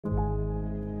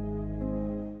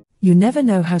You never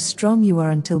know how strong you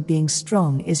are until being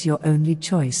strong is your only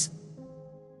choice.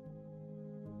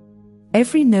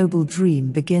 Every noble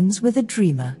dream begins with a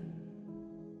dreamer.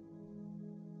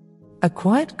 A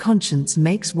quiet conscience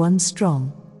makes one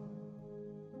strong.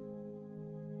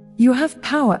 You have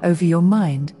power over your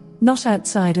mind, not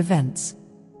outside events.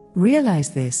 Realize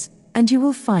this, and you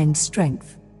will find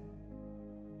strength.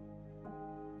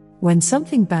 When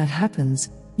something bad happens,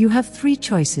 you have three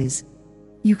choices.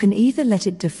 You can either let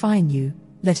it define you,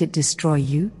 let it destroy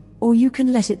you, or you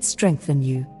can let it strengthen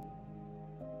you.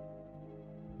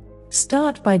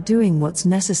 Start by doing what's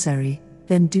necessary,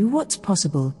 then do what's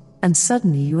possible, and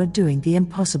suddenly you are doing the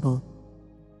impossible.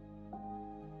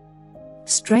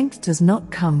 Strength does not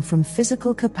come from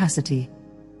physical capacity.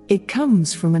 It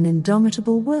comes from an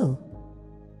indomitable will.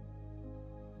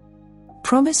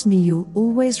 Promise me you'll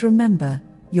always remember,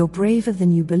 you're braver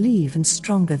than you believe and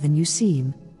stronger than you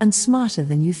seem, and smarter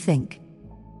than you think.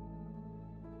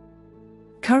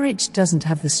 Courage doesn't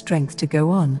have the strength to go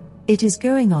on, it is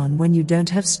going on when you don't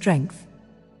have strength.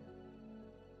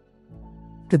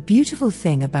 The beautiful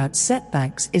thing about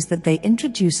setbacks is that they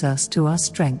introduce us to our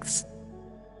strengths.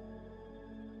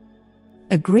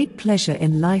 A great pleasure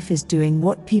in life is doing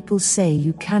what people say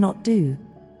you cannot do.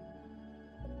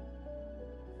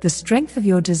 The strength of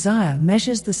your desire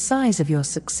measures the size of your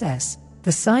success,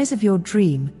 the size of your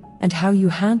dream, and how you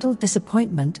handle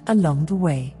disappointment along the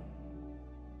way.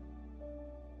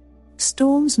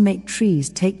 Storms make trees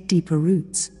take deeper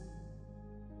roots.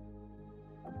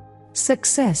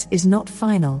 Success is not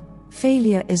final,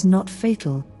 failure is not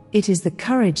fatal, it is the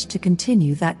courage to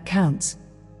continue that counts.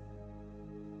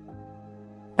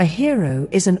 A hero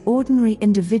is an ordinary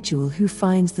individual who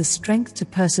finds the strength to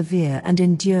persevere and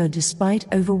endure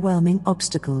despite overwhelming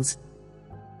obstacles.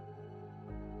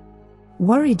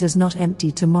 Worry does not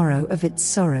empty tomorrow of its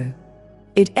sorrow.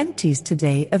 It empties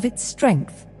today of its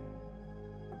strength.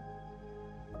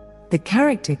 The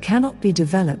character cannot be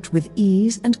developed with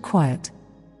ease and quiet.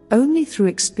 Only through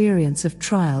experience of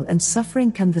trial and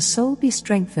suffering can the soul be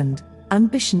strengthened,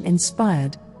 ambition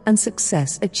inspired, and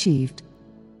success achieved.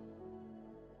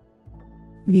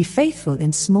 Be faithful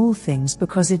in small things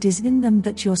because it is in them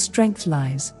that your strength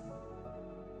lies.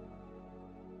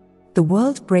 The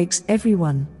world breaks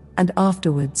everyone, and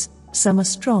afterwards, some are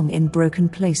strong in broken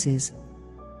places.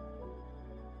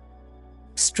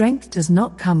 Strength does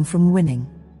not come from winning.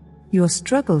 Your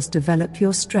struggles develop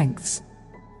your strengths.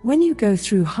 When you go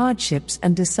through hardships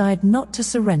and decide not to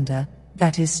surrender,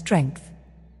 that is strength.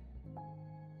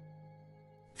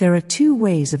 There are two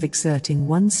ways of exerting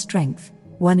one's strength.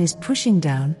 One is pushing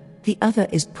down, the other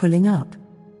is pulling up.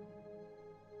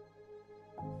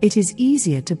 It is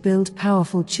easier to build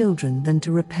powerful children than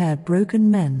to repair broken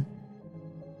men.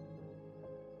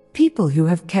 People who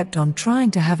have kept on trying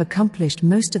to have accomplished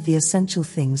most of the essential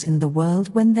things in the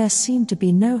world when there seemed to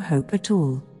be no hope at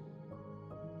all.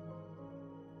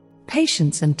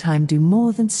 Patience and time do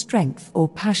more than strength or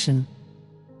passion.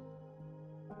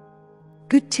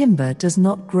 Good timber does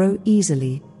not grow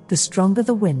easily, the stronger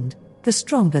the wind, the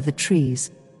stronger the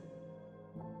trees.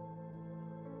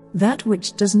 That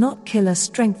which does not kill us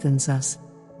strengthens us.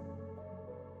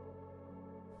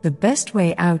 The best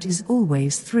way out is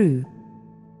always through.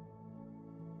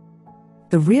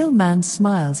 The real man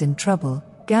smiles in trouble,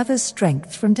 gathers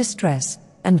strength from distress,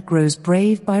 and grows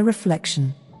brave by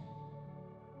reflection.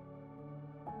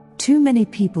 Too many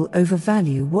people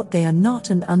overvalue what they are not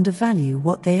and undervalue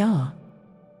what they are.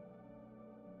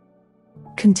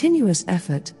 Continuous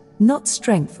effort, not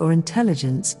strength or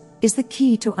intelligence, is the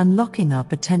key to unlocking our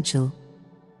potential.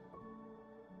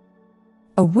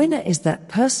 A winner is that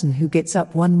person who gets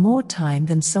up one more time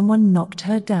than someone knocked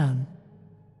her down.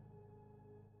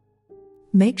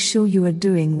 Make sure you are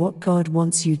doing what God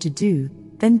wants you to do,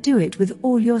 then do it with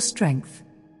all your strength.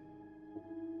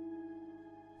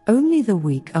 Only the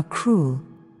weak are cruel.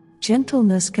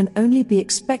 Gentleness can only be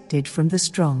expected from the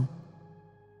strong.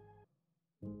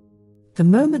 The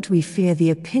moment we fear the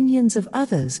opinions of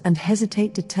others and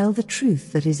hesitate to tell the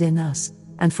truth that is in us,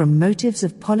 and from motives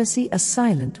of policy are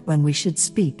silent when we should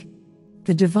speak,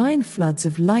 the divine floods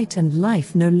of light and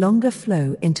life no longer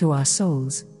flow into our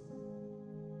souls.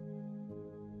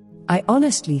 I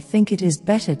honestly think it is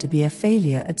better to be a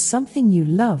failure at something you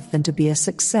love than to be a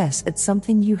success at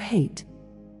something you hate.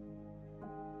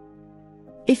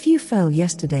 If you fell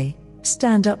yesterday,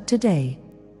 stand up today.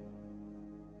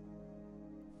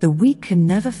 The weak can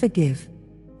never forgive.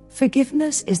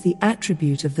 Forgiveness is the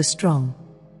attribute of the strong.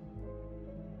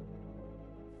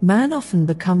 Man often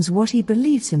becomes what he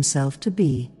believes himself to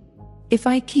be. If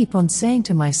I keep on saying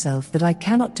to myself that I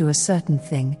cannot do a certain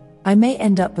thing, I may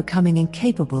end up becoming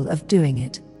incapable of doing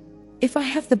it. If I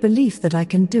have the belief that I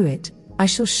can do it, I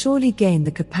shall surely gain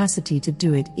the capacity to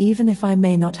do it even if I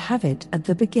may not have it at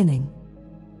the beginning.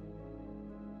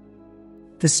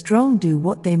 The strong do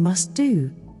what they must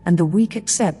do, and the weak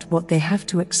accept what they have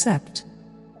to accept.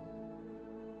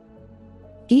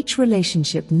 Each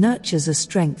relationship nurtures a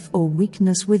strength or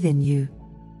weakness within you.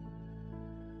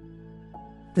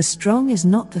 The strong is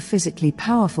not the physically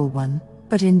powerful one,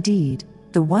 but indeed,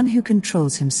 the one who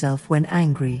controls himself when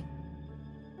angry.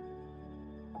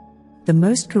 The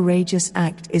most courageous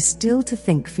act is still to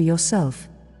think for yourself,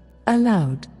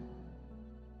 aloud.